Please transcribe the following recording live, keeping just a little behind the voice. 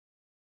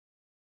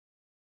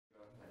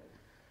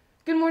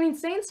Good morning,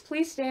 Saints.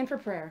 Please stand for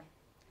prayer.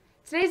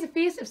 Today is the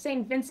feast of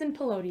St. Vincent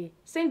Pallotti.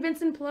 St.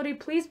 Vincent Pallotti,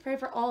 please pray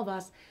for all of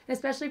us, and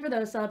especially for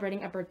those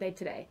celebrating a birthday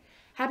today.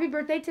 Happy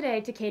birthday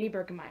today to Katie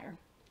Birkemeyer.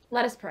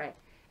 Let us pray.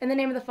 In the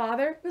name of the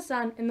Father, the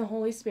Son, and the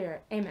Holy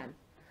Spirit. Amen.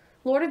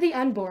 Lord of the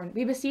unborn,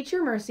 we beseech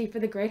your mercy for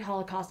the great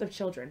holocaust of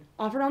children,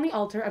 offered on the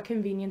altar of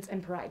convenience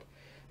and pride.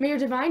 May your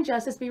divine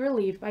justice be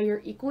relieved by your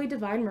equally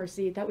divine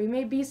mercy, that we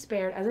may be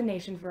spared as a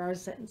nation for our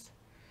sins.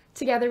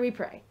 Together we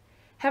pray.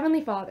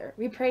 Heavenly Father,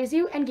 we praise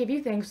you and give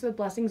you thanks for the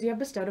blessings you have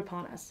bestowed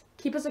upon us.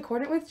 Keep us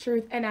accordant with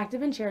truth and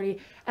active in charity,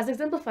 as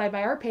exemplified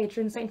by our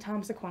patron, St.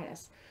 Thomas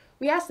Aquinas.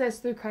 We ask this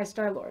through Christ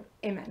our Lord.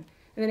 Amen.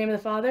 In the name of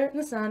the Father, and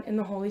the Son, and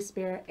the Holy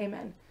Spirit.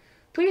 Amen.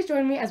 Please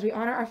join me as we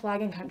honor our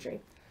flag and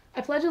country.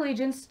 I pledge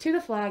allegiance to the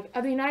flag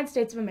of the United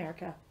States of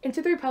America, and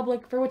to the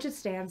republic for which it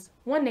stands,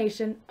 one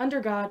nation, under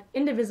God,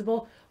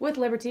 indivisible, with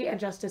liberty and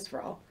justice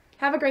for all.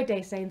 Have a great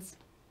day, Saints.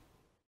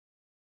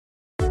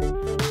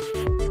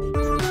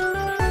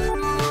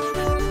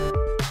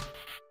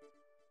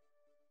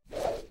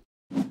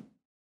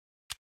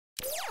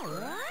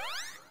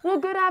 Well,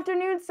 good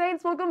afternoon,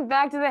 Saints. Welcome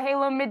back to the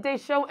Halo Midday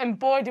Show, and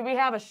boy, do we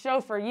have a show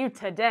for you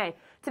today.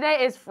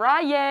 Today is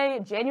Friday,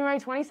 January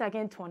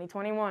 22nd,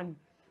 2021.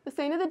 The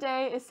saint of the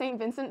day is St.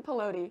 Vincent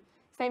Pallotti.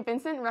 St.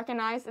 Vincent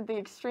recognized the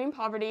extreme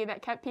poverty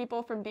that kept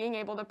people from being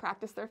able to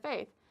practice their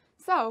faith.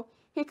 So,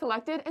 he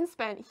collected and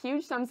spent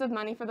huge sums of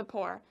money for the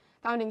poor,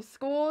 founding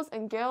schools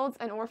and guilds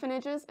and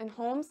orphanages and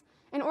homes,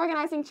 and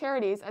organizing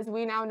charities as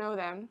we now know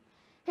them.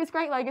 His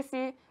great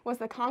legacy was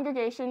the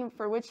congregation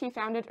for which he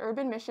founded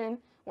urban mission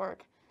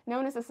work,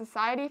 known as the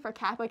Society for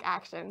Catholic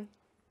Action.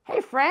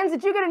 Hey friends,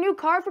 did you get a new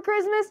car for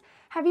Christmas?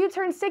 Have you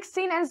turned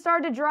 16 and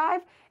started to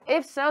drive?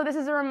 If so, this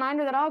is a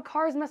reminder that all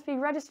cars must be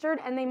registered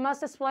and they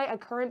must display a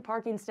current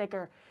parking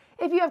sticker.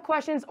 If you have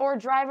questions or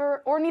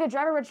need a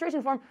driver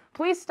registration form,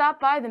 please stop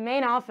by the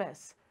main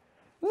office.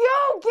 Yo,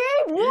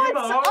 Gabe,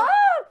 what's up?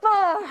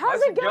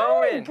 How's it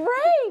going?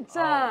 Great.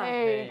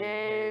 Hey,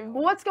 Gabe.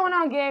 What's going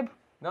on, Gabe?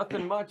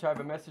 Nothing much. I have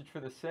a message for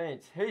the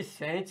Saints. Hey,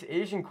 Saints,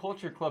 Asian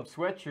Culture Club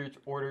sweatshirt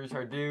orders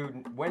are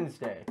due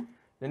Wednesday.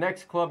 The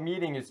next club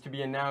meeting is to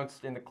be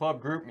announced in the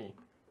club GroupMe.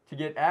 To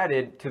get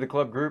added to the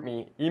club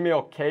GroupMe,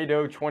 email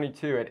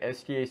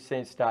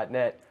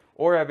kdo22@stasaints.net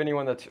or have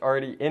anyone that's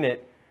already in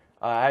it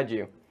add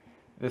you.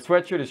 The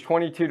sweatshirt is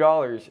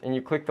 $22, and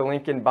you click the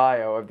link in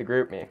bio of the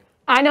GroupMe.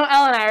 I know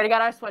Elle and I already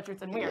got our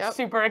sweatshirts, and we are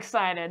super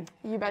excited.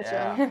 You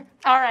betcha. Yeah.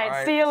 All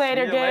right, see you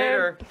later,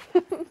 Gabe.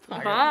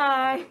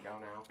 Bye.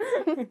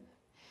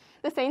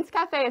 The Saints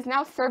Cafe is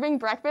now serving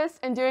breakfast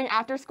and doing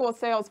after-school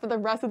sales for the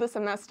rest of the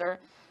semester.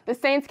 The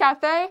Saints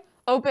Cafe,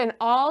 open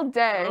all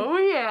day. Oh,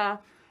 yeah.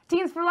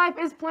 Teens for Life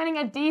is planning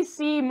a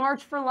DC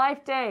March for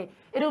Life Day.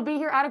 It'll be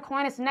here at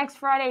Aquinas next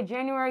Friday,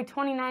 January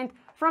 29th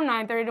from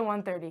 9:30 to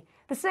 1:30,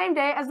 the same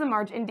day as the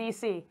march in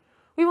DC.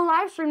 We will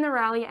live stream the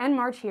rally and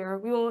march here.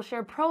 We will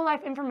share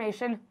pro-life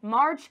information,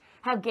 march,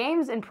 have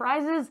games and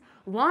prizes,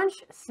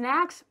 lunch,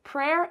 snacks,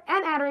 prayer,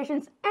 and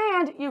adorations,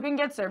 and you can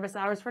get service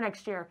hours for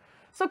next year.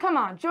 So come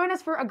on, join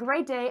us for a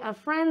great day of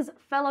friends,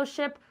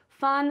 fellowship,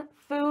 fun,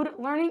 food,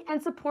 learning,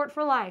 and support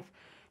for life.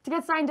 To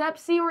get signed up,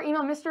 see or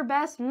email Mr.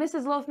 Best,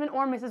 Mrs. Loafman,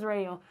 or Mrs.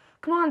 Radio.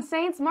 Come on,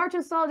 Saints, march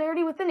in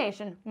solidarity with the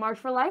nation. March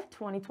for Life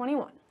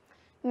 2021.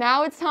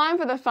 Now it's time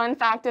for the fun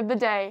fact of the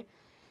day.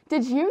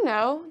 Did you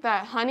know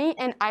that honey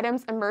and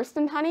items immersed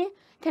in honey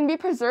can be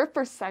preserved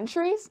for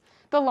centuries?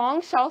 The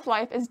long shelf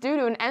life is due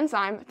to an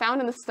enzyme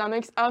found in the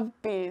stomachs of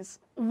bees.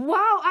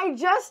 Wow, I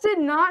just did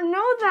not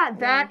know that.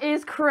 That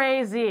is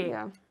crazy.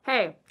 Yeah.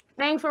 Hey,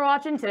 thanks for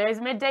watching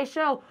today's Midday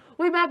Show.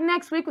 We'll be back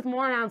next week with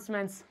more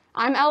announcements.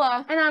 I'm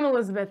Ella. And I'm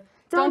Elizabeth.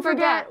 Don't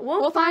forget,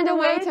 we'll find a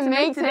way to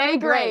make today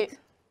great.